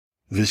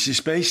This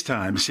is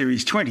Spacetime,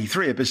 Series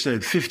 23,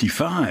 Episode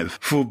 55,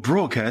 for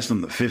broadcast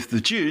on the 5th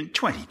of June,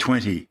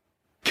 2020.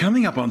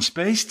 Coming up on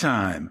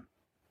Spacetime,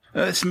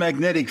 Earth's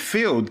magnetic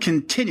field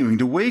continuing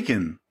to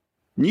weaken,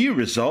 new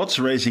results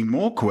raising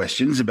more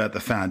questions about the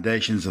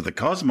foundations of the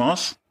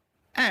cosmos,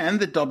 and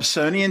the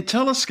Dobsonian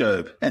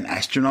Telescope, an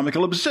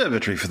astronomical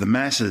observatory for the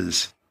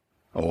masses.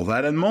 All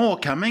that and more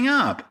coming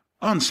up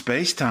on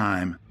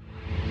Spacetime.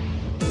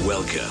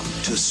 Welcome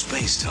to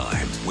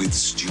Spacetime with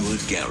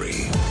Stuart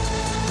Gary.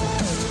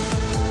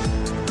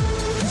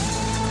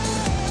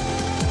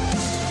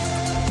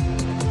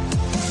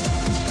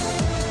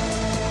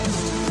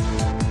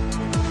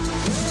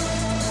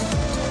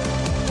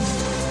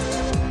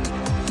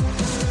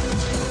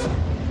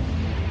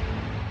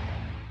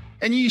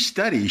 A new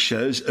study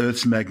shows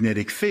Earth's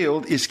magnetic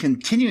field is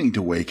continuing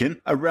to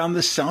weaken around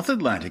the South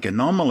Atlantic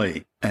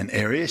anomaly, an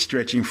area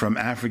stretching from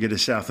Africa to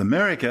South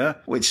America,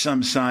 which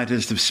some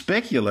scientists have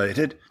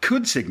speculated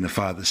could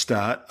signify the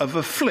start of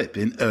a flip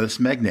in Earth's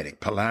magnetic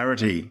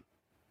polarity.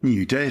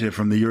 New data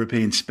from the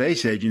European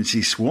Space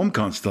Agency Swarm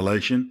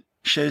constellation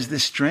shows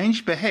this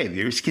strange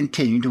behavior is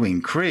continuing to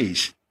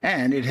increase,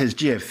 and it has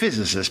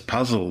geophysicists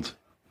puzzled.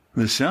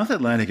 The South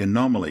Atlantic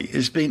anomaly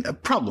has been a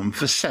problem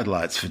for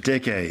satellites for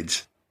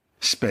decades.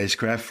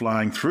 Spacecraft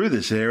flying through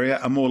this area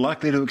are more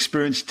likely to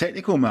experience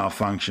technical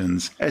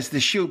malfunctions, as the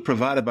shield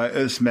provided by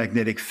Earth's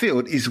magnetic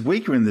field is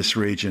weaker in this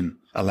region,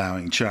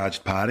 allowing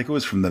charged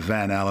particles from the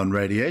Van Allen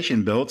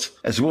radiation belts,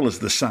 as well as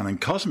the sun and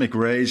cosmic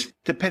rays,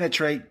 to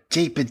penetrate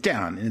deeper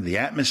down into the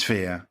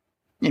atmosphere.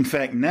 In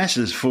fact, NASA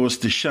is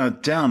forced to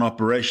shut down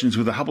operations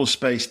with the Hubble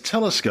Space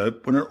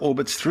Telescope when it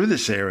orbits through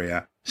this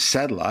area.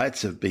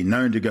 Satellites have been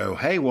known to go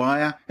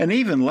haywire, and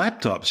even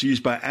laptops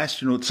used by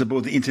astronauts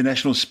aboard the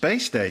International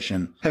Space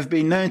Station have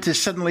been known to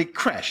suddenly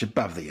crash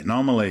above the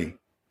anomaly.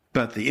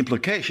 But the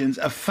implications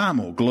are far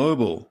more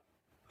global.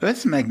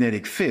 Earth's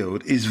magnetic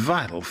field is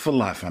vital for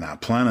life on our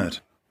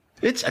planet.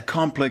 It's a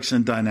complex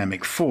and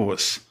dynamic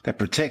force that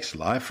protects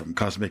life from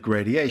cosmic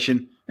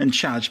radiation and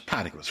charged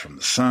particles from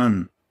the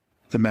sun.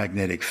 The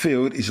magnetic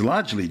field is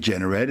largely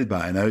generated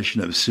by an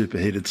ocean of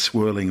superheated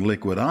swirling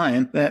liquid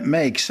iron that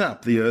makes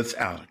up the Earth's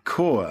outer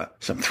core,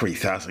 some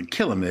 3,000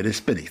 kilometers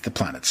beneath the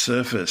planet's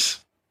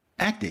surface.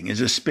 Acting as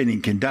a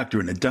spinning conductor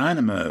in a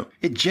dynamo,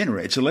 it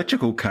generates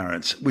electrical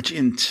currents, which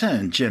in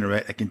turn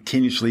generate a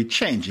continuously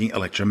changing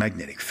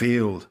electromagnetic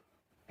field.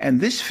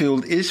 And this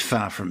field is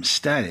far from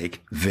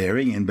static,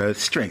 varying in both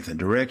strength and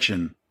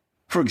direction.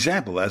 For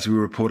example, as we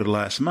reported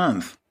last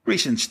month,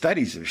 recent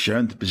studies have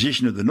shown the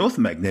position of the North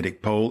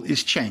Magnetic Pole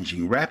is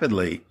changing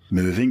rapidly,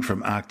 moving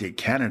from Arctic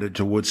Canada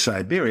towards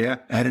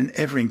Siberia at an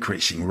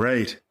ever-increasing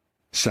rate.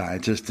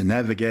 Scientists and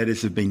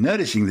navigators have been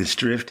noticing this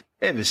drift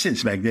ever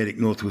since magnetic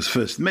north was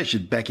first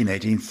measured back in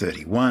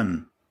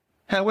 1831.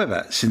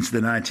 However, since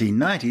the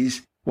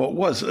 1990s, what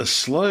was a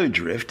slow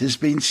drift has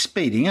been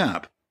speeding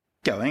up,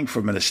 going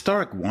from an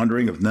historic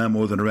wandering of no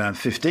more than around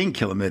 15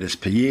 kilometers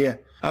per year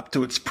up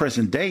to its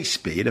present-day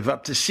speed of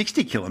up to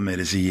 60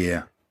 kilometers a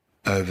year.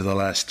 Over the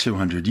last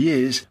 200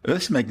 years,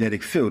 Earth's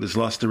magnetic field has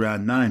lost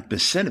around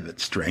 9% of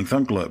its strength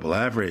on global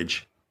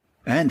average.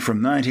 And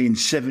from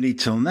 1970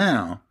 till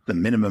now, the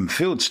minimum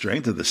field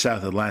strength of the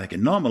South Atlantic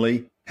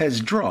anomaly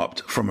has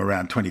dropped from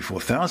around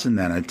 24,000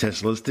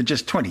 nanoteslas to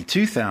just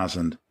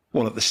 22,000,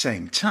 while at the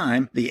same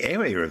time the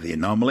area of the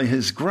anomaly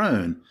has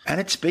grown,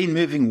 and it's been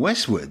moving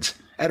westwards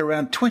at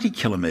around 20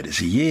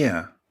 kilometers a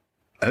year.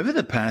 Over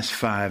the past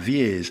 5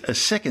 years, a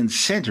second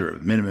centre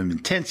of minimum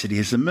intensity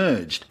has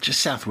emerged just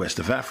southwest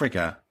of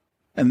Africa,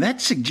 and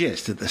that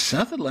suggests that the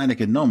South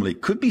Atlantic anomaly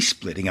could be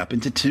splitting up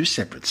into two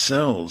separate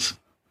cells.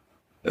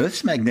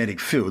 Earth's magnetic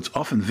field is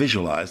often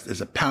visualised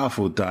as a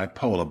powerful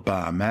dipolar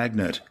bar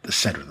magnet, the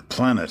centre of the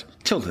planet,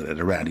 tilted at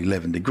around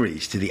 11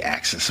 degrees to the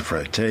axis of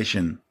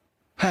rotation.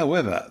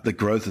 However, the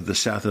growth of the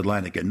South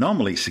Atlantic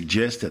anomaly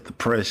suggests that the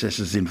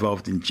processes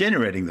involved in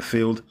generating the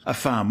field are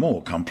far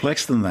more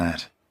complex than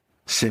that.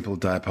 Simple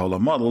dipolar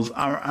models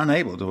are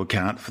unable to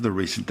account for the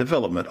recent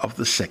development of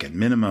the second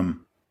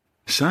minimum.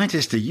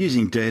 Scientists are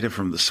using data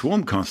from the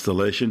Swarm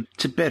constellation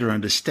to better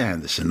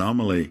understand this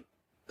anomaly.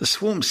 The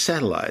Swarm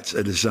satellites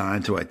are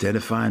designed to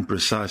identify and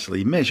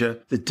precisely measure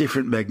the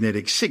different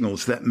magnetic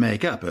signals that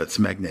make up Earth's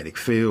magnetic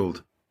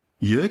field.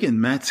 Jürgen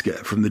Matzke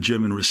from the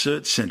German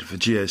Research Center for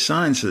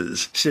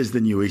Geosciences says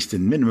the new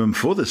eastern minimum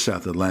for the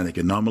South Atlantic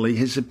anomaly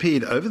has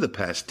appeared over the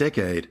past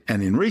decade,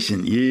 and in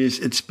recent years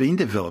it's been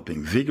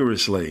developing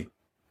vigorously.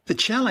 The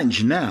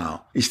challenge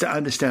now is to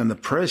understand the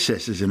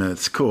processes in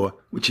Earth's core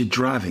which are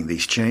driving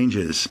these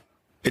changes.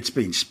 It's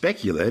been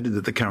speculated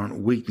that the current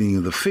weakening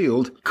of the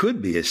field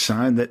could be a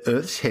sign that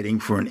Earth's heading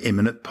for an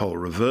imminent pole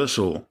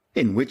reversal,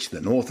 in which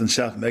the North and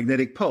South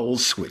magnetic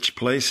poles switch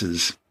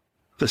places.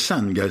 The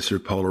Sun goes through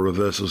polar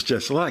reversals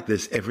just like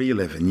this every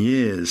 11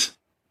 years.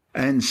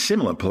 And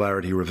similar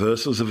polarity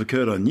reversals have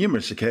occurred on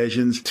numerous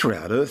occasions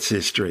throughout Earth's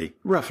history,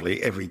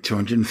 roughly every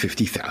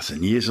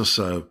 250,000 years or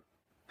so.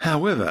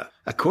 However,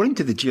 according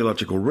to the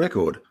geological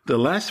record, the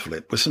last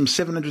flip was some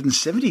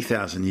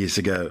 770,000 years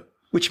ago,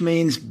 which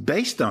means,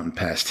 based on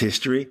past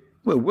history,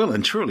 we're well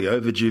and truly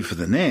overdue for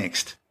the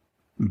next.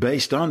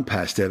 Based on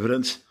past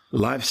evidence,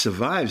 life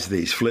survives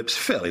these flips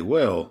fairly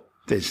well.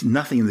 There's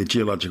nothing in the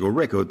geological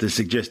record to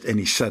suggest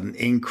any sudden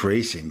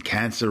increase in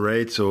cancer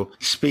rates or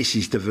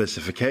species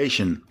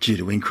diversification due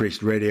to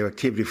increased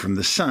radioactivity from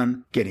the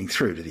sun getting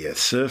through to the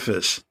Earth's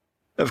surface.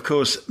 Of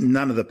course,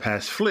 none of the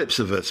past flips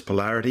of Earth's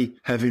polarity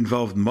have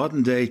involved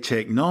modern-day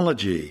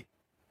technology.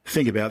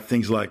 Think about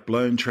things like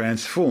blown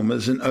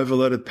transformers and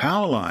overloaded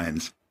power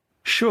lines.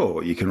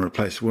 Sure, you can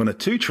replace one or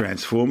two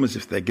transformers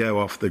if they go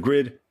off the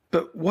grid,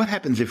 but what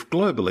happens if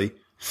globally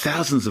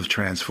thousands of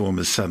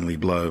transformers suddenly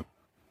blow?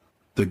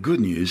 The good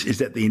news is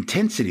that the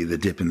intensity of the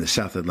dip in the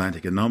South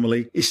Atlantic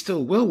anomaly is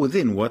still well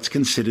within what's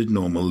considered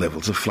normal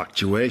levels of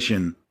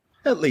fluctuation,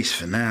 at least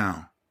for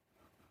now.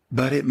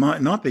 But it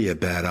might not be a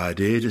bad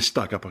idea to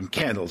stock up on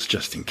candles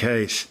just in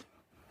case,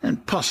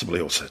 and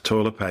possibly also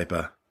toilet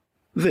paper.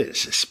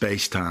 This is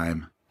Space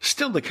Time.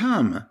 Still to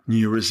come,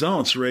 new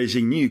results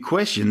raising new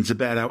questions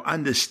about our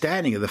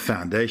understanding of the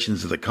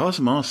foundations of the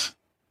cosmos,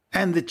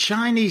 and the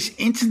Chinese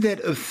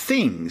Internet of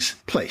Things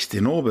placed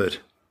in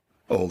orbit.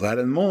 All that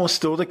and more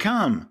still to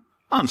come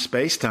on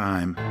Space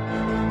Time.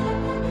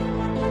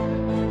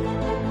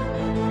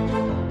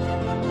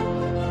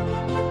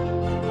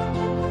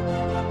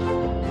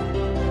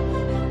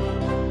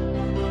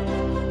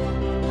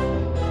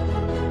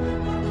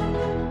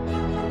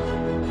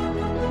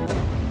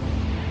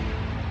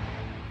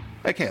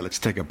 Okay, let's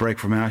take a break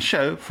from our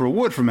show for a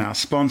word from our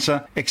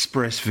sponsor,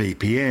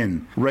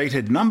 ExpressVPN,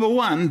 rated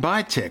 #1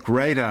 by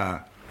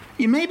TechRadar.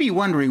 You may be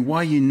wondering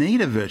why you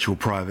need a virtual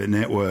private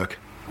network.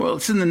 Well,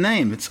 it's in the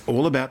name. It's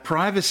all about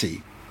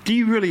privacy. Do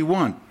you really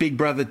want big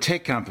brother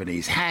tech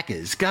companies,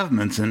 hackers,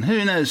 governments, and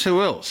who knows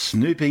who else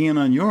snooping in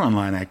on your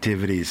online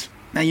activities?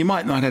 Now, you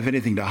might not have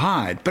anything to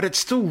hide, but it's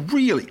still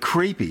really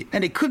creepy,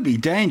 and it could be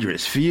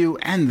dangerous for you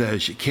and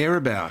those you care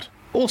about.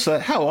 Also,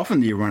 how often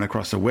do you run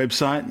across a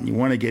website and you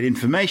want to get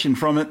information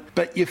from it,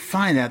 but you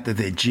find out that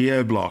they're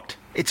geo-blocked?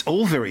 It's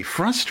all very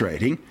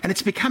frustrating, and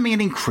it's becoming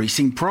an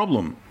increasing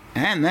problem.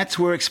 And that's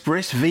where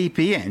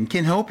ExpressVPN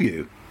can help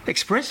you.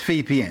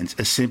 ExpressVPN's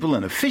a simple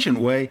and efficient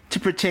way to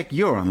protect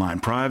your online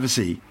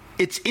privacy.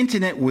 It's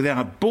internet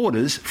without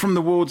borders from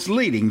the world's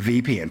leading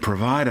VPN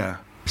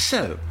provider.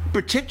 So,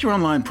 protect your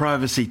online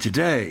privacy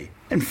today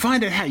and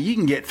find out how you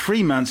can get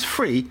 3 months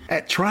free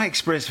at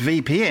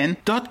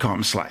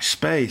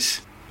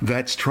tryexpressvpn.com/space.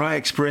 That's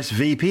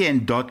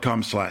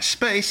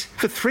tryexpressvpn.com/space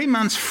for 3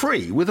 months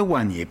free with a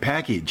 1-year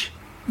package.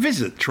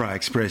 Visit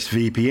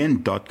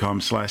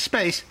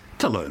tryexpressvpn.com/space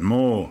to learn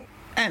more.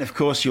 And of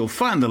course, you'll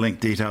find the link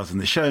details in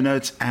the show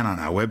notes and on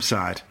our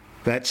website.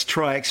 That's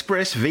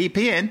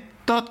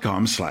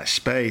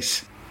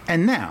tryexpressvpn.com/space.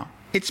 And now,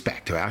 it's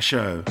back to our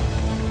show.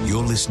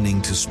 You're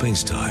listening to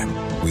Space Time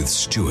with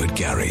Stuart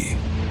Gary.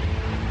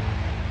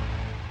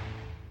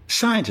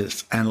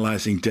 Scientists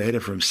analysing data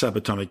from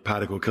subatomic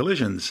particle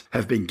collisions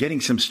have been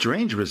getting some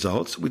strange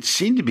results which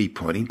seem to be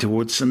pointing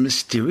towards some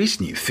mysterious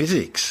new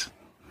physics.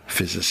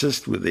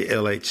 Physicists with the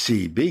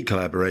LHCb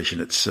collaboration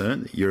at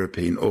CERN, the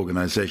European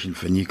Organisation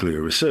for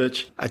Nuclear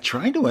Research, are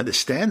trying to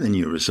understand the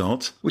new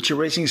results, which are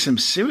raising some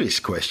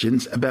serious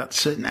questions about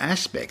certain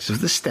aspects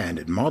of the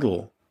Standard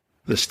Model.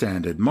 The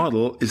Standard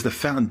Model is the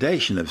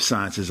foundation of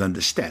science's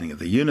understanding of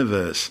the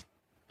universe,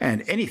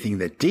 and anything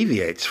that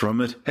deviates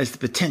from it has the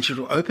potential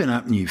to open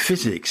up new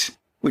physics,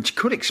 which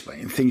could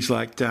explain things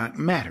like dark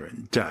matter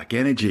and dark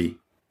energy.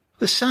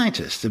 The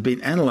scientists have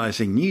been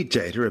analysing new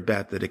data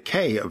about the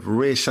decay of a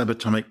rare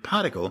subatomic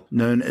particle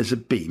known as a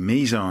B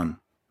meson.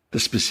 The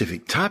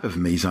specific type of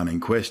meson in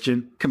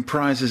question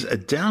comprises a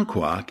down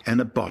quark and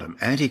a bottom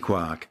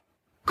antiquark.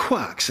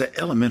 Quarks are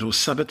elemental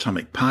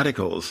subatomic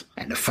particles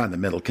and a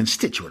fundamental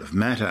constituent of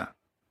matter.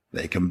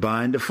 They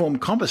combine to form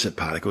composite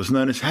particles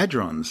known as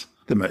hadrons,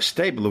 the most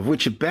stable of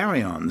which are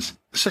baryons,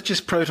 such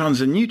as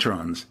protons and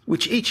neutrons,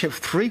 which each have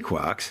 3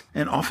 quarks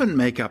and often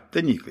make up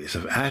the nucleus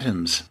of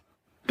atoms.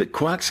 But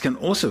quarks can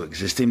also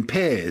exist in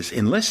pairs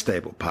in less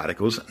stable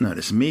particles known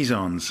as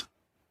mesons.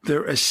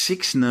 There are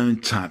 6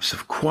 known types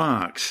of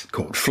quarks,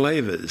 called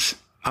flavors: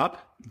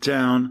 up,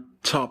 down,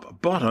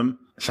 top, bottom,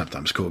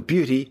 sometimes called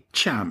beauty,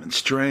 charm, and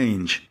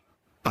strange.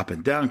 Up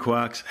and down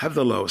quarks have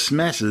the lowest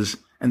masses,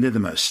 and they're the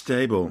most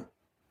stable.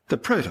 The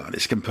proton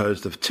is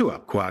composed of 2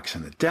 up quarks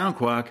and a down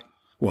quark,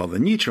 while the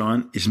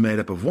neutron is made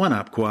up of 1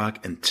 up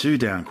quark and 2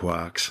 down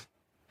quarks.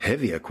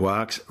 Heavier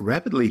quarks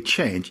rapidly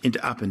change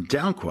into up and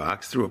down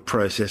quarks through a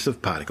process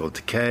of particle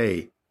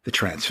decay, the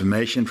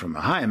transformation from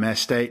a higher mass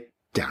state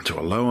down to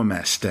a lower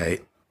mass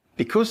state.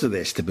 Because of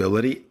their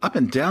stability, up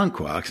and down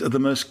quarks are the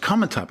most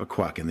common type of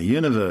quark in the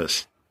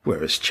universe,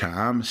 whereas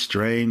charm,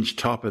 strange,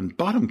 top and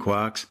bottom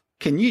quarks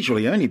can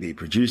usually only be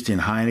produced in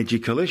high-energy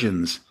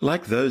collisions,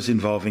 like those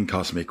involving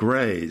cosmic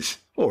rays,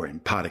 or in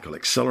particle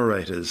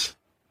accelerators.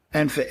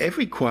 And for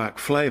every quark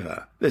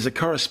flavor, there's a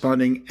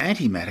corresponding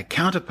antimatter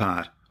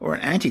counterpart, or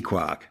an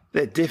antiquark,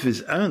 that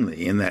differs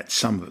only in that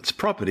some of its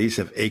properties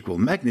have equal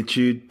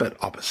magnitude but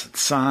opposite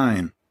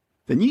sign.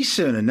 The new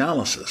CERN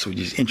analysis, which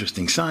is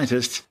interesting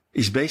scientists,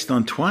 is based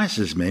on twice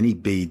as many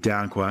B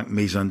downquark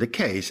meson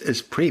decays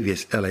as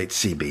previous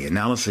L8CB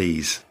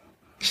analyses.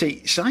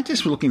 See,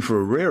 scientists were looking for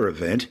a rare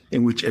event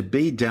in which a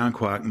B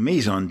downquark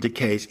meson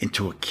decays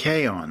into a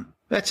kaon.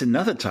 That's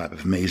another type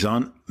of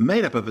meson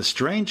made up of a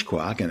strange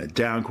quark and a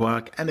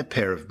downquark and a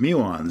pair of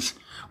muons,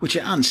 which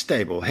are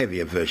unstable,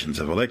 heavier versions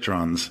of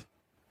electrons.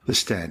 The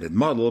Standard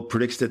Model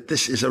predicts that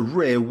this is a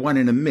rare 1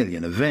 in a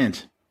million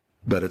event.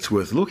 But it's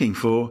worth looking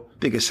for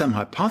because some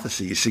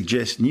hypotheses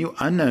suggest new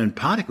unknown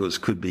particles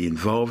could be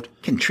involved,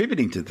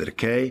 contributing to the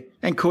decay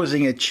and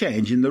causing a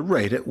change in the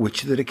rate at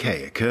which the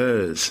decay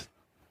occurs.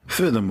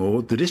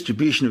 Furthermore, the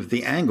distribution of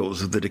the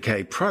angles of the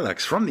decay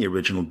products from the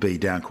original B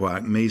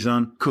downquark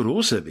meson could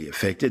also be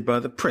affected by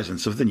the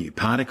presence of the new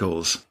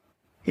particles.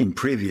 In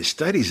previous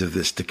studies of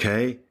this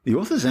decay, the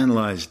authors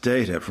analysed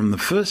data from the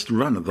first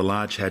run of the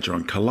Large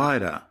Hadron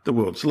Collider, the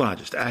world's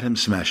largest atom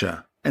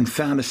smasher, and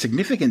found a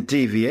significant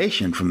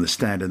deviation from the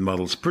Standard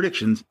Model's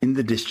predictions in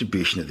the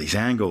distribution of these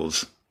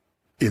angles.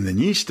 In the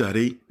new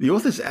study, the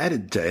authors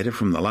added data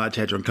from the Large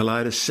Hadron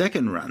Collider's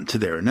second run to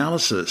their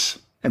analysis,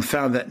 and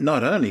found that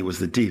not only was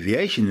the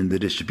deviation in the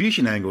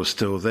distribution angle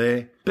still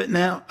there, but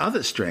now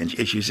other strange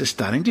issues are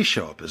starting to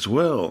show up as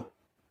well.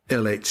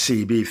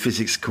 L8CB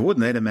physics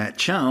coordinator Matt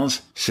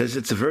Charles says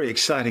it's a very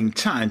exciting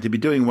time to be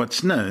doing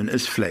what's known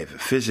as flavor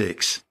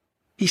physics.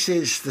 He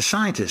says the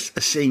scientists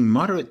are seeing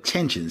moderate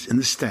tensions in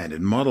the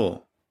Standard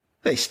Model.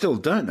 They still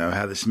don't know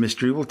how this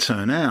mystery will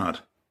turn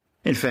out.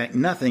 In fact,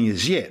 nothing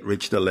has yet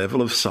reached a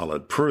level of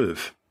solid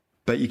proof.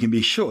 But you can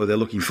be sure they're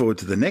looking forward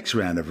to the next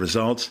round of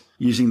results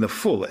using the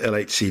full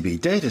L8CB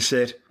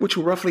dataset, which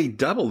will roughly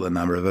double the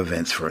number of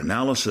events for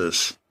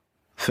analysis.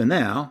 For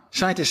now,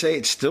 scientists say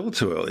it's still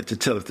too early to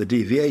tell if the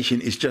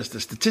deviation is just a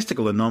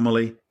statistical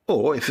anomaly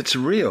or if it's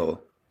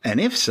real,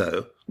 and if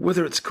so,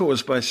 whether it's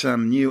caused by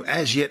some new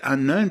as-yet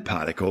unknown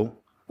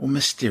particle or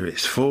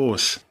mysterious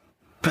force.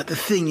 But the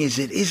thing is,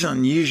 it is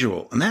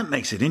unusual, and that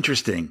makes it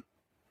interesting.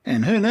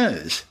 And who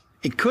knows,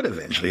 it could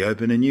eventually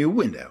open a new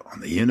window on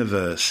the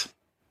universe.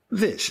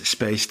 This is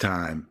Space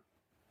Time.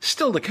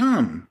 Still to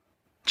come,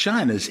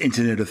 China's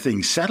Internet of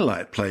Things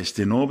satellite placed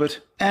in orbit,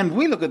 and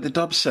we look at the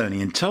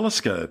Dobsonian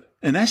telescope,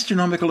 an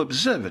astronomical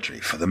observatory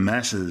for the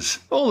masses.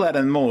 All that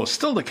and more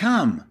still to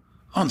come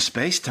on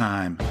Space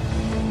Time.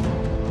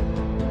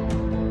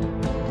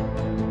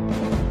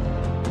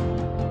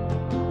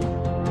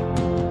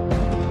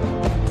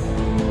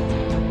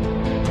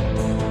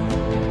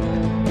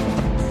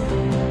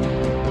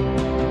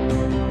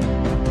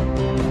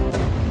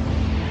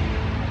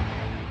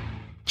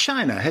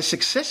 China has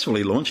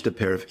successfully launched a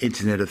pair of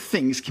Internet of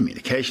Things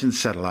communications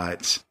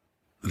satellites.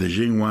 The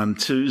Jinghuan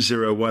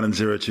 2, 01 and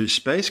 02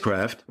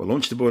 spacecraft were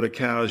launched aboard a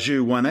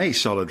Kaohsiung 1A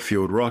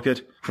solid-fueled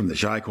rocket from the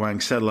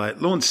Jiaquang Satellite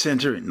Launch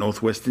Center in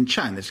northwestern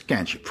China's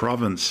Gansu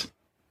province.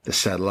 The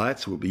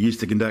satellites will be used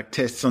to conduct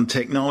tests on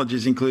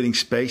technologies including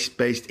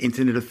space-based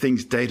Internet of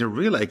Things data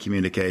relay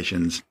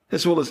communications,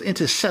 as well as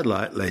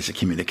inter-satellite laser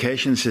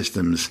communication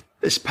systems,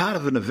 as part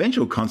of an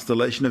eventual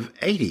constellation of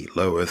 80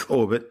 low Earth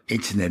orbit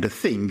Internet of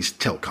Things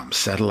telecom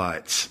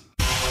satellites.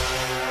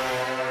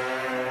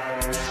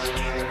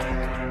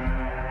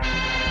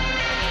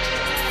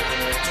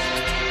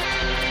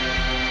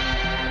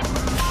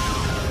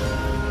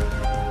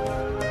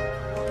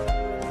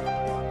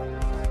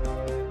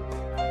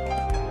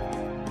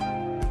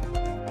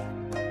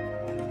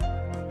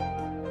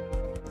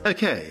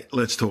 Okay,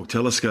 let's talk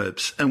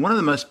telescopes. And one of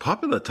the most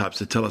popular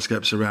types of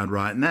telescopes around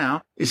right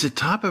now is a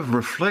type of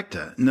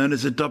reflector known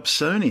as a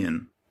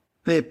Dobsonian.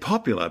 They're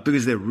popular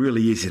because they're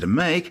really easy to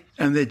make,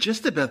 and they're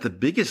just about the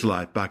biggest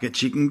light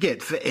buckets you can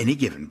get for any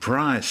given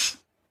price.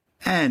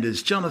 And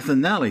as Jonathan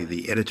Nally,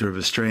 the editor of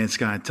Australian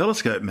Sky and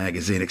Telescope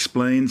magazine,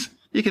 explains,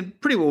 you can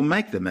pretty well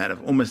make them out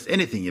of almost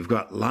anything you've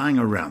got lying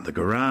around the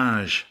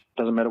garage.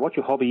 Doesn't matter what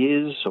your hobby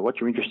is or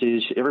what your interest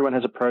is, everyone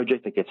has a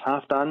project that gets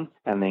half done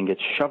and then gets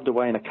shoved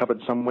away in a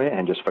cupboard somewhere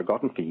and just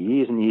forgotten for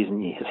years and years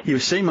and years.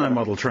 You've seen my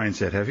model train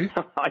set, have you?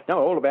 I know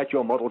all about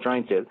your model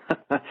train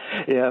set.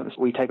 Yeah,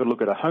 we take a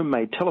look at a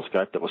homemade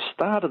telescope that was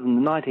started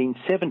in the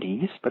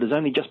 1970s but has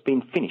only just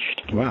been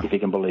finished, wow, if you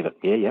can believe it.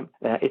 Yeah.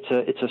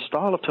 It's a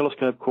style of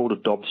telescope called a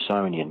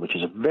Dobsonian, which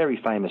is a very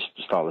famous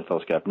style of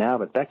telescope now,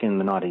 but back in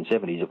the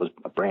 1970s it was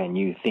a brand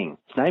new thing.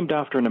 It's named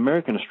after an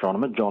American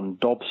astronomer, John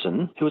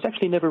Dobson, who was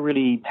actually never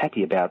really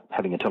happy about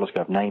having a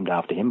telescope named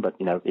after him, but,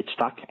 it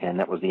stuck, and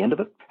that was the end of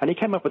it. And he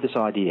came up with this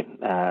idea,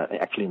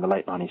 actually in the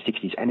late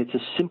 1960s, and it's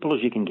as simple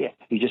as you can get.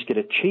 You just get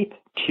a cheap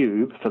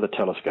tube for the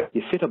telescope.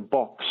 You fit a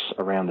box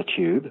around the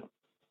tube,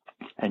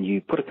 and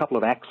you put a couple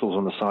of axles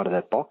on the side of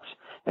that box,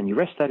 and you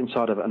rest that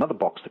inside of another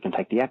box that can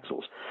take the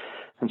axles.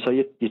 And so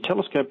your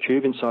telescope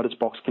tube inside its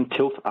box can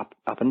tilt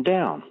up and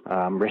down,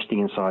 resting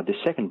inside this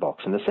second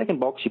box. And the second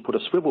box, you put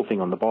a swivel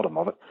thing on the bottom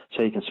of it,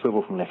 so you can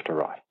swivel from left to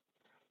right.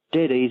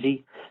 Dead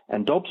easy.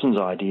 And Dobson's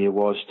idea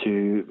was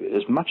to,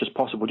 as much as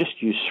possible,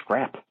 just use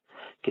scrap.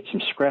 Get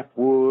some scrap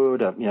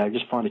wood,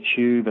 just find a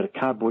tube, a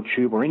cardboard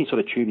tube, or any sort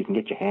of tube you can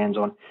get your hands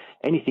on.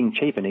 Anything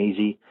cheap and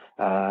easy.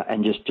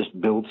 and just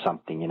build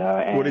something,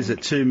 And what is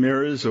it, 2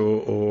 mirrors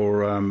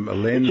or a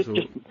lens?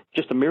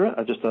 Just a mirror,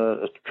 just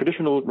a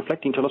traditional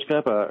reflecting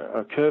telescope,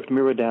 a curved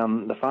mirror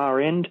down the far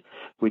end,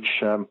 which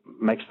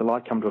makes the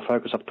light come to a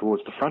focus up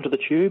towards the front of the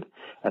tube,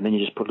 and then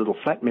you just put a little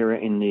flat mirror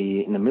in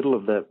the middle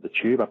of the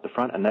tube up the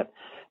front, and that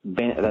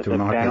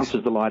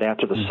bounces the light out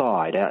to the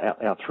side,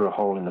 out through a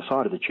hole in the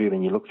side of the tube,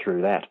 and you look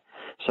through that.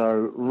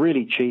 So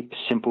really cheap,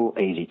 simple,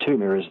 easy. 2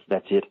 mirrors,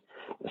 that's it,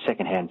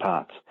 second-hand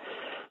parts.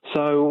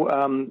 So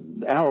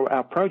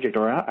our project,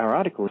 or our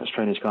article,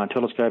 Australian Sky and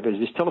Telescope, is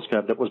this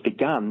telescope that was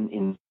begun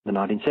in the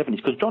 1970s,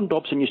 because John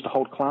Dobson used to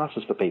hold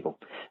classes for people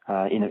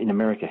in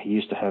America. He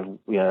used to have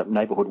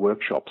neighbourhood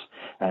workshops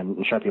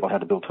and show people how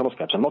to build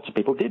telescopes, and lots of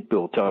people did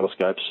build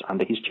telescopes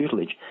under his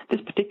tutelage.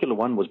 This particular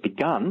one was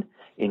begun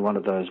in one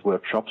of those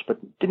workshops, but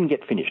didn't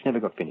get finished,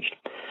 never got finished.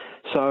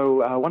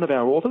 So one of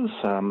our authors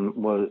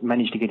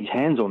managed to get his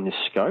hands on this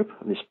scope,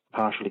 this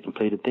partially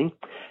completed thing,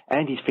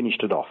 and he's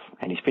finished it off.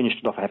 And he's finished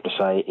it off, I have to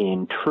say,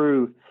 in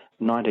true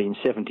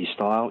 1970s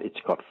style. It's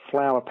got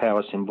flower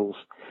power symbols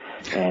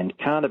and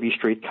Carnaby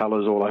Street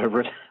colours all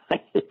over it.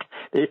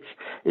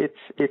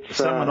 It's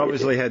someone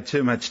obviously had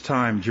too much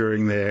time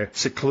during their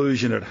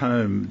seclusion at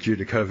home due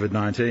to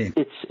COVID-19.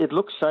 It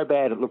looks so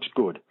bad it looks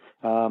good.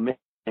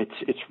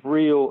 It's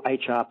real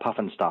HR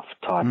Puffin stuff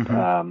type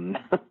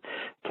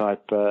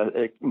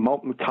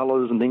molten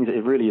colours and things.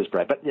 It really is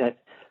great. But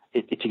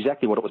it's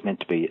exactly what it was meant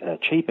to be: a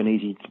cheap and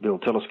easy to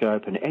build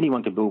telescope, and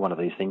anyone can build one of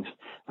these things.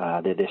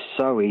 They're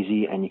so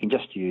easy, and you can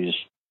just use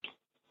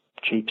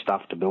cheap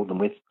stuff to build them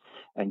with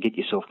and get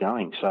yourself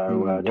going.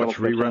 So watch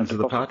reruns of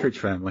the Partridge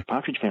Family.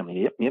 Partridge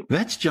Family, yep.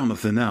 That's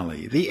Jonathan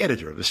Nally, the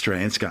editor of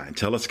Australian Sky and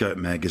Telescope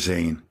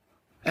magazine.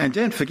 And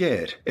don't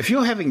forget, if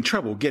you're having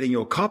trouble getting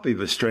your copy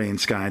of Australian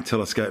Sky and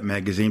Telescope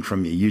magazine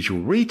from your usual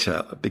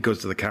retailer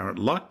because of the current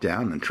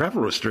lockdown and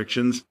travel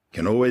restrictions, you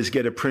can always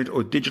get a print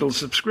or digital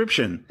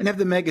subscription and have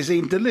the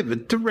magazine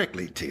delivered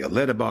directly to your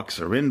letterbox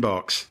or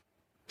inbox.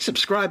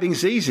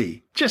 Subscribing's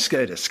easy. Just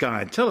go to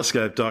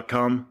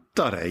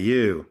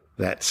skyandtelescope.com.au.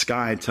 That's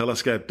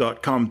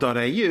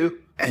skyandtelescope.com.au,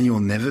 and you'll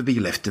never be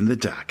left in the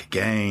dark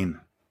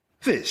again.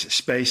 This is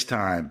Space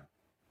Time.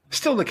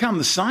 Still to come,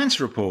 the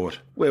Science Report,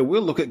 where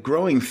we'll look at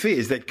growing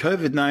fears that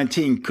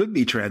COVID-19 could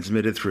be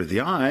transmitted through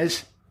the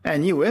eyes,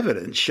 and new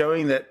evidence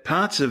showing that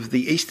parts of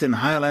the eastern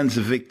highlands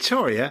of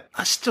Victoria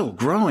are still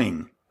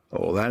growing.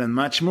 All that and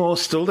much more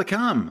still to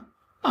come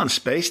on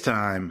Space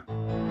Time.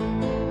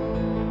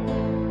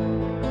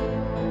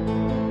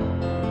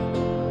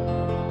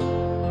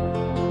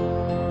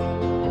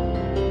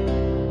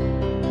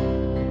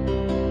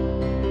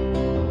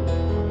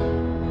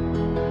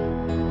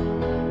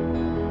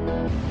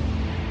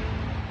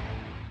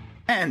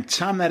 And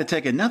time now to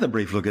take another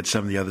brief look at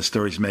some of the other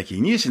stories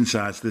making news in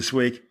science this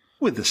week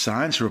with the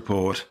Science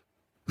Report.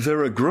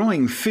 There are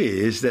growing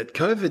fears that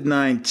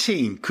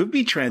COVID-19 could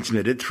be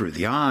transmitted through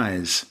the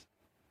eyes.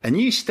 A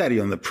new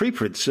study on the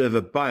preprint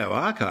server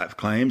bioRxiv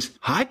claims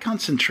high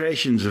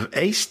concentrations of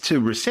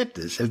ACE2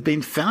 receptors have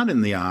been found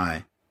in the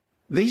eye.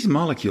 These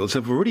molecules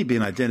have already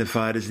been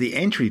identified as the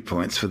entry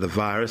points for the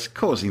virus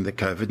causing the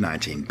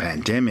COVID-19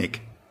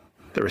 pandemic.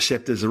 The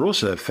receptors are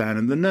also found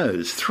in the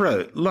nose,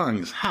 throat,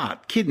 lungs,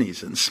 heart,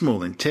 kidneys, and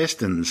small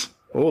intestines,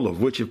 all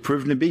of which have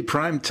proven to be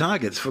prime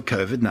targets for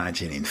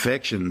COVID-19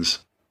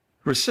 infections.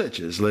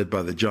 Researchers led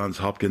by the Johns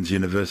Hopkins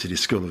University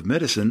School of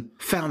Medicine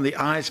found the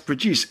eyes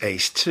produce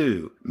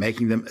ACE2,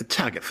 making them a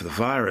target for the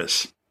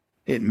virus.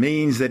 It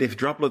means that if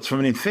droplets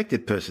from an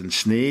infected person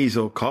sneeze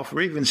or cough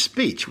or even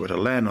speech were to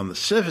land on the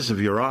surface of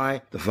your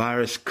eye, the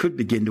virus could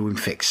begin to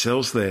infect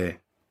cells there.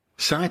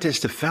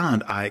 Scientists have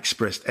found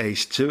eye-expressed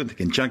ACE2 in the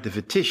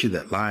conjunctiva tissue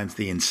that lines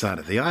the inside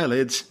of the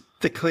eyelids,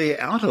 the clear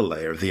outer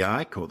layer of the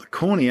eye, called the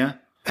cornea,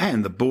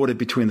 and the border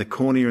between the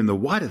cornea and the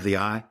white of the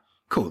eye,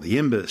 called the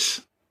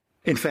imbus.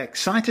 In fact,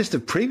 scientists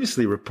have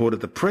previously reported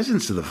the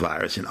presence of the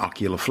virus in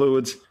ocular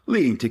fluids,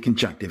 leading to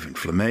conjunctive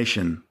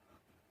inflammation.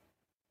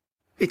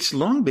 It's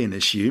long been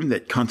assumed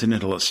that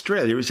continental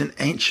Australia is an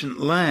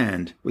ancient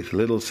land, with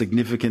little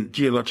significant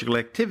geological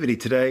activity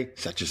today,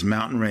 such as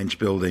mountain range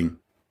building.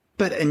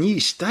 But a new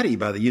study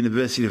by the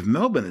University of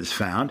Melbourne has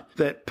found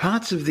that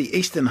parts of the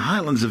eastern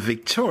highlands of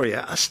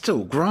Victoria are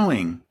still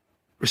growing.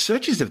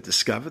 Researchers have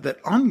discovered that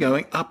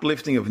ongoing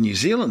uplifting of New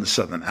Zealand's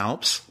southern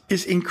Alps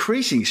is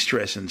increasing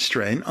stress and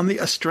strain on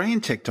the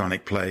Australian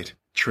tectonic plate,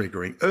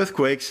 triggering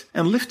earthquakes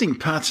and lifting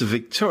parts of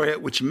Victoria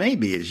which may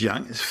be as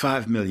young as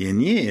 5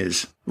 million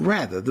years,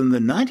 rather than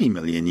the 90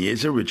 million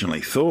years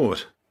originally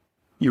thought.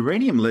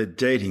 Uranium-led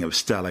dating of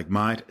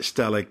stalagmite,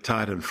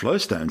 stalactite and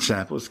flowstone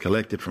samples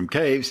collected from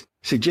caves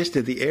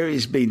suggested the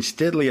area's been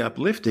steadily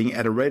uplifting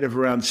at a rate of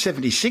around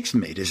 76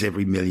 metres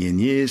every million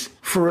years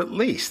for at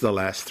least the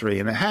last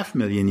 3.5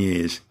 million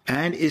years,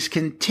 and is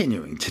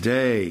continuing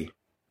today.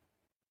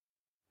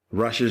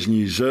 Russia's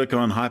new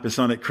Zircon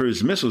hypersonic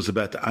cruise missile is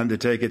about to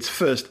undertake its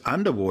first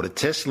underwater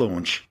test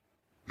launch.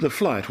 The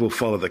flight will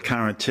follow the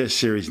current test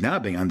series now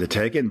being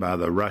undertaken by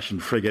the Russian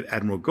frigate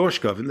Admiral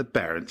Gorshkov in the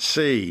Barents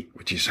Sea,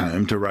 which is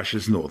home to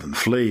Russia's Northern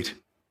Fleet.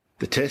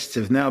 The tests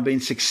have now been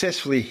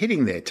successfully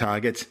hitting their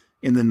targets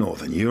in the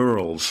northern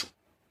Urals.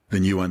 The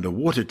new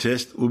underwater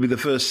test will be the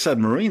first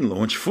submarine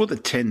launch for the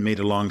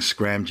 10-metre-long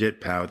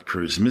scramjet-powered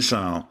cruise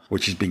missile,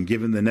 which has been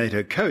given the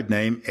NATO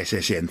codename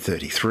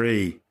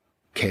SSN-33.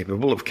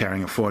 Capable of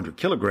carrying a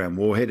 400-kilogram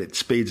warhead at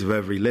speeds of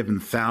over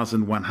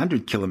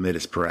 11,100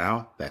 kilometres per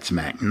hour, that's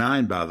Mach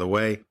 9 by the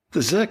way,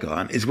 the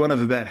Zircon is one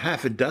of about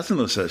half a dozen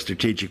or so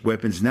strategic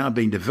weapons now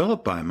being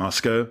developed by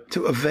Moscow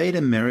to evade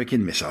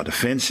American missile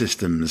defence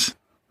systems.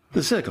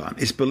 The Zircon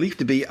is believed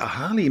to be a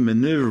highly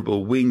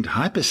manoeuvrable winged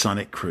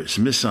hypersonic cruise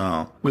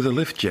missile with a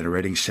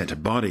lift-generating centre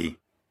body.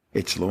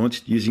 It's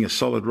launched using a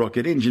solid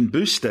rocket engine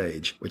boost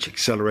stage, which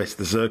accelerates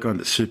the Zircon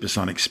to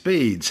supersonic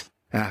speeds,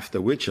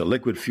 after which a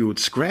liquid-fueled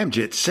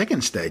scramjet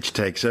second stage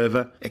takes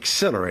over,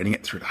 accelerating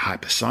it through to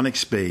hypersonic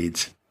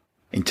speeds.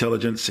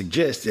 Intelligence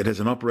suggests it has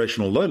an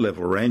operational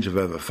low-level range of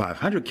over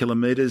 500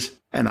 kilometres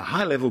and a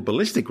high-level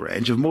ballistic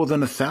range of more than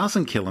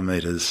 1,000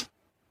 kilometres.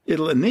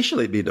 It'll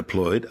initially be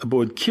deployed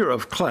aboard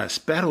Kirov-class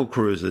battle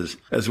cruisers,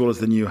 as well as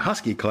the new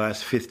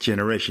Husky-class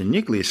fifth-generation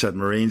nuclear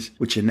submarines,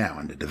 which are now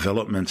under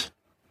development.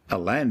 A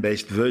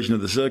land-based version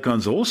of the Zircon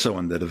is also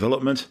under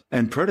development,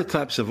 and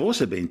prototypes have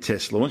also been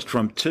test-launched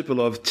from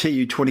Tupolev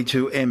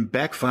Tu-22M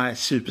backfire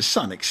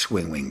supersonic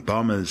swing-wing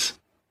bombers.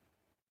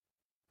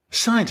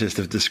 Scientists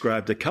have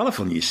described a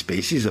colourful new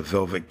species of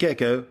velvet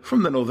gecko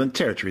from the Northern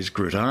Territory's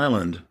Groote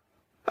Eylandt.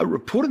 A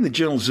report in the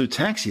journal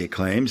Zootaxia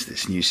claims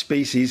this new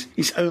species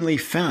is only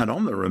found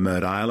on the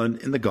remote island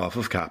in the Gulf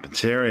of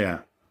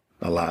Carpentaria.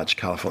 The large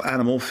colourful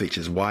animal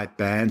features white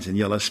bands and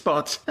yellow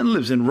spots and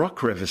lives in rock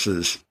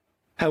crevices.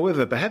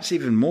 However, perhaps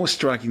even more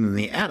striking than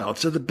the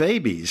adults are the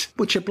babies,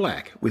 which are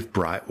black with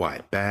bright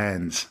white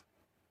bands.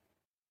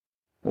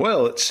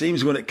 Well, it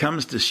seems when it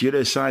comes to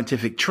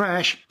pseudoscientific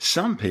trash,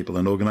 some people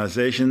and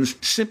organisations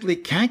simply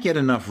can't get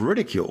enough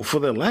ridicule for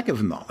their lack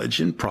of knowledge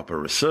and proper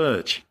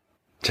research.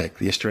 Take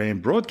the Australian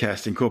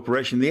Broadcasting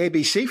Corporation, the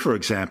ABC, for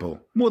example.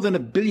 More than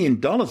 $1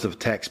 billion of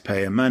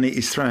taxpayer money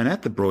is thrown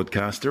at the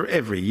broadcaster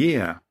every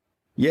year.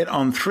 Yet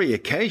on 3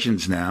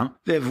 occasions now,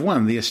 they've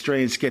won the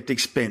Australian Skeptic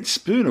Spence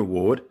Spoon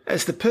Award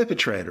as the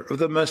perpetrator of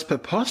the most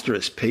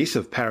preposterous piece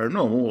of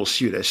paranormal or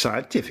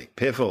pseudoscientific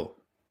piffle.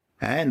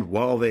 And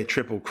while their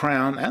Triple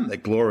Crown and the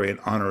glory and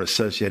honour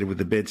associated with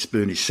the bed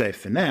spoon is safe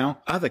for now,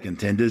 other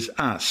contenders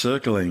are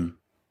circling.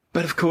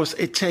 But of course,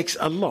 it takes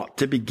a lot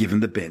to be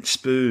given the bent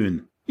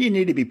spoon. You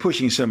need to be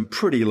pushing some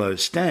pretty low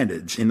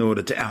standards in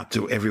order to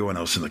outdo everyone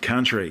else in the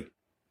country.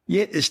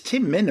 Yet, as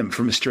Tim Mendham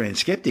from Australian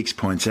Skeptics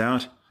points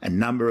out, a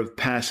number of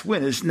past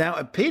winners now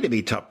appear to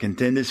be top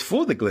contenders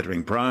for the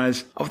glittering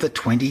prize of the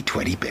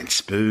 2020 Bent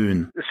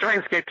Spoon.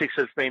 Australian Skeptics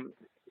has been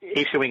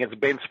issuing its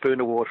Bent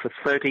Spoon Award for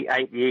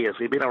 38 years.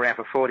 We've been around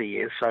for 40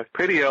 years, so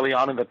pretty early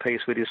on in the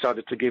piece we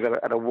decided to give it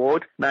an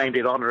award named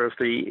in honour of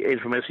the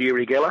infamous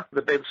Uri Geller,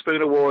 the Bent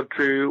Spoon Award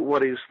to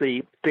what is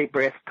the deep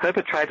breath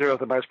perpetrator of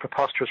the most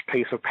preposterous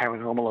piece of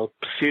paranormal or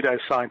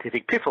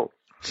pseudo-scientific piffle.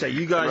 So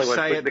you guys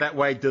say it that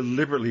way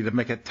deliberately to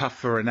make it tough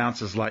for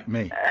announcers like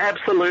me?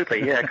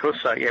 Absolutely, yeah, of course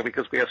so, yeah,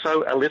 because we are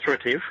so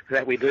alliterative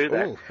that we do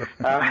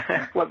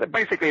that. Well,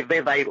 basically, they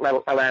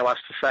allow us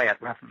to say it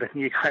rather than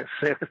you guys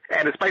say it.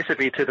 And it's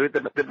basically to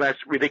the most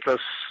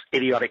ridiculous,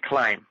 idiotic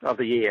claim of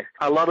the year.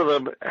 A lot of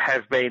them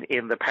have been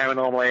in the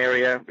paranormal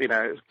area, you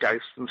know,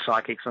 ghosts and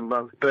psychics and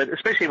but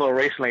especially more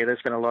recently,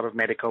 there's been a lot of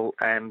medical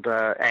and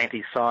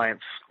anti-science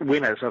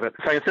winners of it.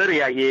 So in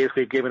 38 years,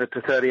 we've given it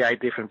to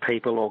 38 different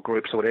people or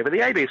groups or whatever.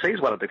 The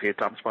ABC's won it a few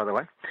times, by the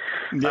way.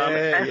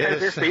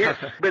 Yes.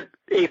 SBS, but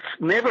it's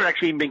never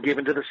actually been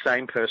given to the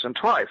same person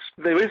twice.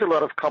 There is a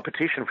lot of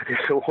competition for this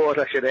award,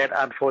 I should add,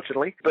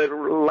 unfortunately. But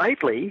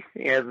lately,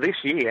 this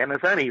year, and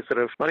it's only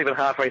sort of not even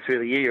halfway through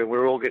the year,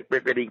 we're all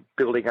ready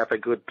building up a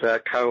good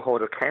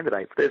cohort of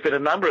candidates. There's been a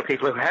number of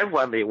people who have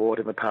won the award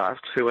in the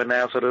past who are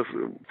now sort of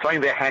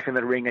throwing their hat in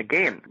the ring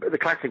again. The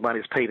classic one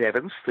is Pete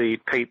Evans, the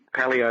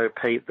Paleo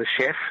Pete, the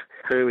chef,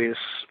 who is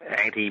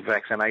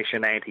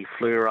anti-vaccination,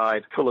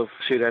 anti-fluoride, full of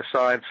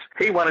pseudoscience.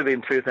 He won it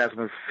in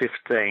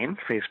 2015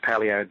 for his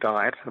paleo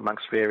diet,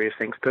 amongst various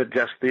things. But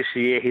just this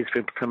year, he's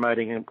been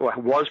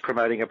was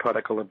promoting a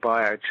product called a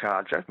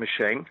biocharger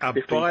machine. A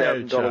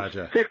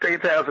biocharger?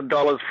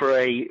 $15,000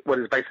 for what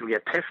is basically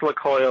a Tesla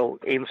coil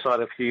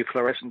inside a few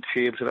fluorescent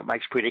tubes, and it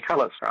makes pretty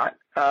colours, right?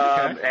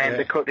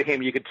 According to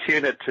him, you could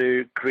tune it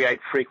to create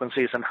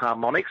frequencies and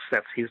harmonics.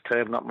 That's his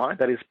term, not mine.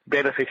 That is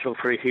beneficial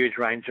for a huge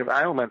range of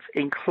ailments,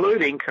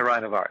 including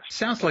coronavirus.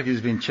 Sounds like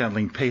he's been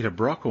channeling Peter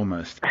Brock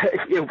almost.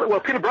 Well,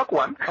 Peter Brock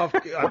won.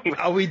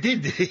 He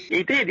did.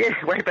 He did,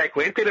 yeah, way back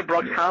when. Peter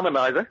Brock's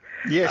harmonizer.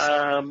 Yes.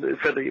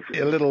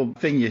 A little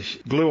thing you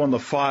glue on the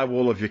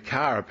firewall of your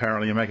car,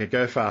 apparently, to make it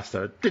go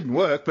faster. It didn't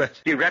work,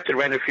 but... You wrapped it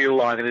around a fuel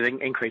line and it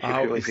increased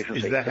your fuel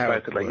efficiency. Is that how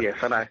it works? Yes,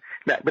 I know.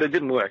 No, but it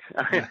didn't work.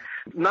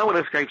 No one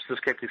escapes the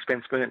Skeptic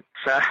Spence Spoon.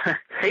 So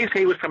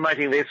he was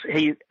promoting this.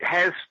 He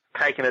has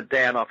taken it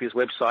down off his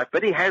website,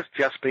 but he has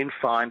just been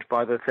fined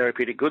by the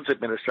Therapeutic Goods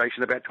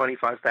Administration about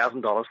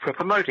 $25,000 for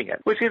promoting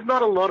it, which is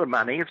not a lot of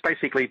money. It's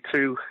basically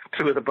two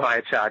of the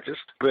buyer charges,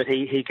 but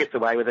he gets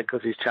away with it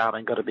because he's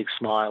charming, got a big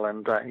smile,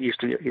 and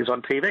he's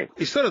on TV.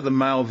 He's sort of the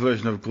male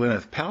version of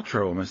Gwyneth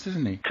Paltrow almost,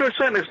 isn't he? To a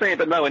certain extent,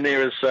 but nowhere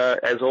near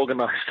as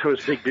organised or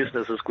as big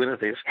business as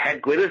Gwyneth is.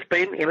 Had Gwyneth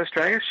been in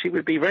Australia, she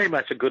would be very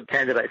much a good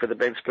candidate for the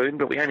Ben Spoon,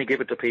 but we only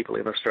give it to people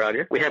in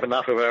Australia. We have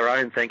enough of our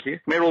own, thank you.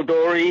 Meryl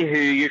Dorey, who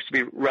used to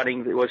be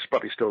running, well,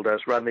 probably still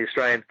does, run the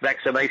Australian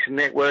Vaccination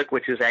Network,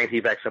 which is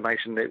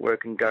Anti-Vaccination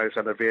Network and goes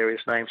under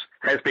various names,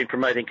 has been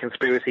promoting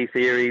conspiracy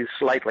theories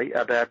lately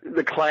about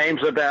the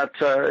claims about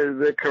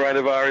the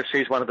coronavirus.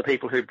 She's one of the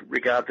people who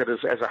regards it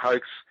as a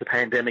hoax, the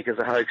pandemic as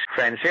a hoax.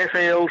 Fran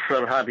Sheffield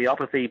from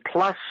Homeopathy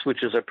Plus,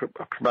 which is a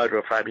promoter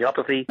of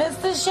homeopathy.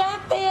 Mr.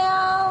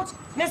 Sheffield!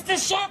 Mr.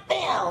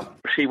 Sheffield!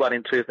 She won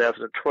in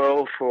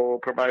 2012 for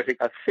promoting,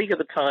 I think at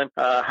the time,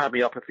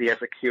 homeopathy as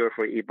a cure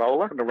for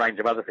Ebola and a range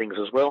of other things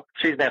as well.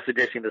 She's now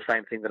suggesting the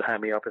same thing, that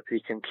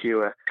homeopathy can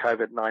cure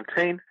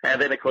COVID-19.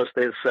 And then, of course,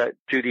 there's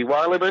Judy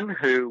Weilerman,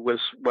 who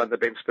won the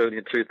Ben Spoon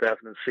in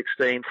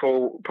 2016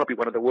 for probably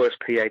one of the worst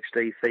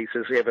PhD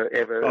theses ever.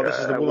 Oh, this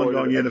is the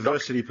Wollongong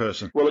University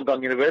person.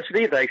 Wollongong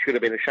University. They should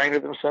have been ashamed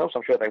of themselves.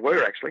 I'm sure they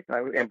were, actually.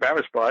 They were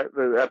embarrassed by it.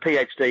 The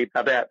PhD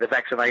about the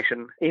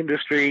vaccination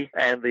industry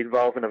and the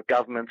involvement of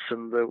governments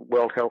and the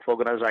World Health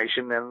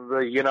Organization and the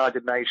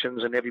United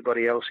Nations and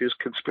everybody else who's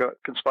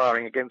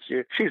conspiring against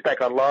you. She's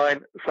back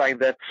online saying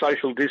that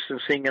social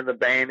distancing and the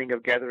banning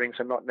of gatherings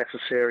are not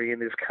necessary in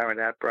this current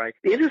outbreak.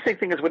 The interesting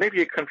thing is whenever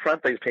you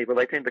confront these people,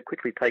 they tend to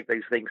quickly take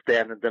these things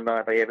down and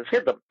deny they ever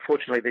said them.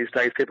 Fortunately, these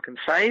days people can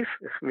save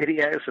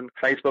videos and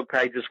Facebook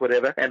pages,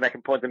 whatever, and they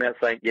can point them out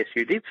saying, yes,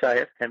 you did say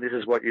it, and this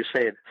is what you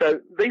said. So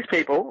these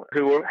people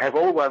who have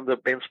all won the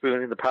Ben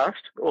Spoon in the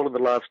past, all in the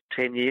last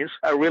 10 years,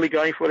 are really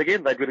going for it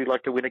again. They'd really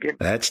like to win again.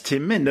 That's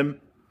Tim Mindham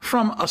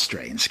from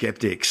Australian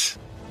Skeptics.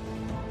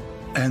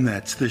 And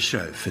that's the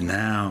show for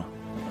now.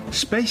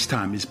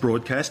 Spacetime is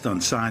broadcast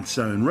on Science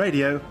Zone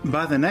Radio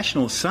by the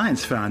National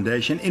Science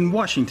Foundation in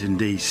Washington,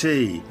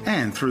 D.C.,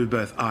 and through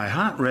both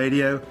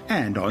iHeartRadio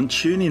and on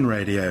TuneIn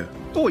Radio.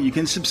 Or you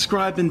can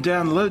subscribe and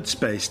download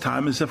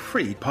Spacetime as a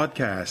free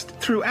podcast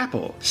through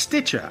Apple,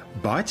 Stitcher,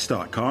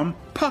 Bytes.com,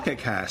 Pocket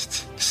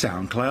Casts,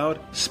 SoundCloud,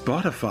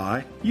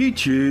 Spotify,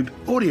 YouTube,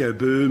 Audio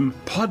Boom,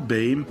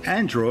 Podbeam,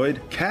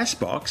 Android,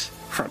 Castbox,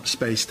 from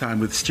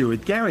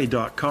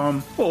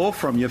spacetimewithstuartgary.com, or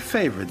from your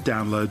favorite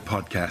download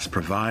podcast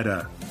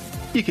provider.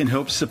 You can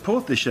help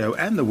support the show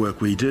and the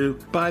work we do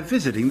by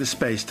visiting the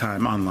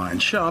Spacetime online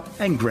shop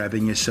and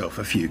grabbing yourself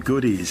a few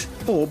goodies,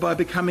 or by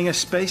becoming a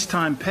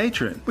Spacetime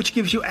patron, which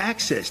gives you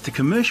access to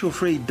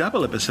commercial-free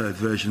double-episode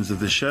versions of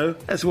the show,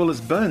 as well as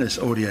bonus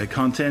audio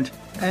content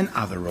and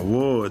other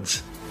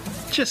rewards.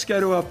 Just go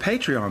to our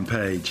Patreon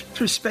page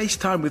through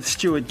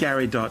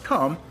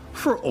spacetimewithstuartgary.com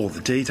for all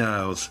the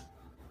details.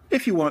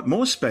 If you want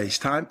more space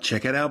time,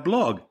 check out our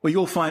blog, where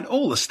you'll find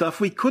all the stuff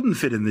we couldn't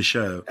fit in the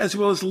show, as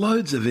well as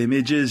loads of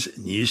images,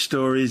 news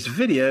stories,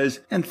 videos,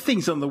 and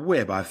things on the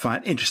web I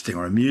find interesting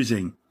or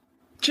amusing.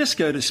 Just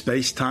go to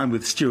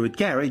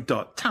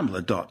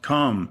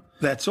spacetimewithstuartgary.tumblr.com.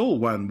 That's all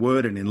one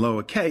word and in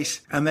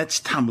lowercase, and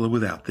that's Tumblr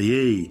without the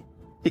E.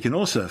 You can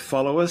also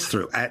follow us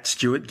through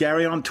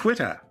 @StuartGary on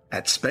Twitter,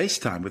 at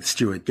Spacetime with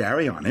Stuart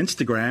Gary on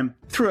Instagram,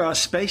 through our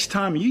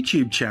Spacetime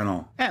YouTube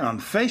channel, and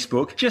on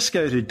Facebook, just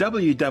go to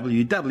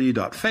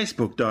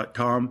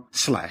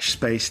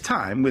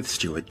www.facebook.com/Spacetime with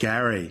Stuart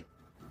Gary.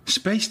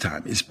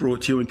 Spacetime is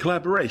brought to you in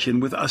collaboration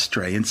with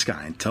Australian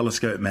Sky and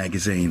Telescope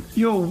magazine,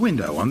 your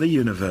window on the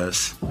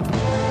universe.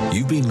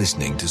 You've been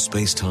listening to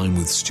Spacetime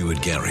with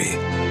Stuart Gary.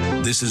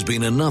 This has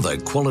been another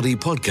quality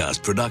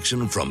podcast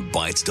production from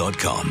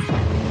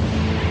Bytes.com.